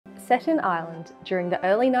Set in Ireland during the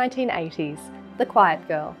early 1980s, The Quiet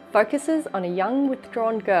Girl focuses on a young,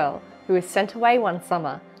 withdrawn girl who is sent away one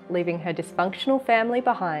summer, leaving her dysfunctional family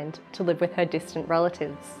behind to live with her distant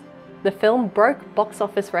relatives. The film broke box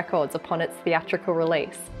office records upon its theatrical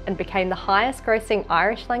release and became the highest-grossing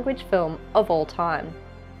Irish-language film of all time.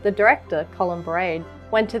 The director, Colin Braid,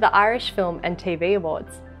 went to the Irish Film and TV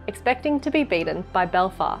Awards, expecting to be beaten by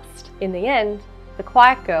Belfast. In the end, The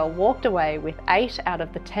Quiet Girl walked away with 8 out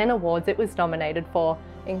of the 10 awards it was nominated for,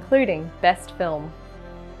 including Best Film.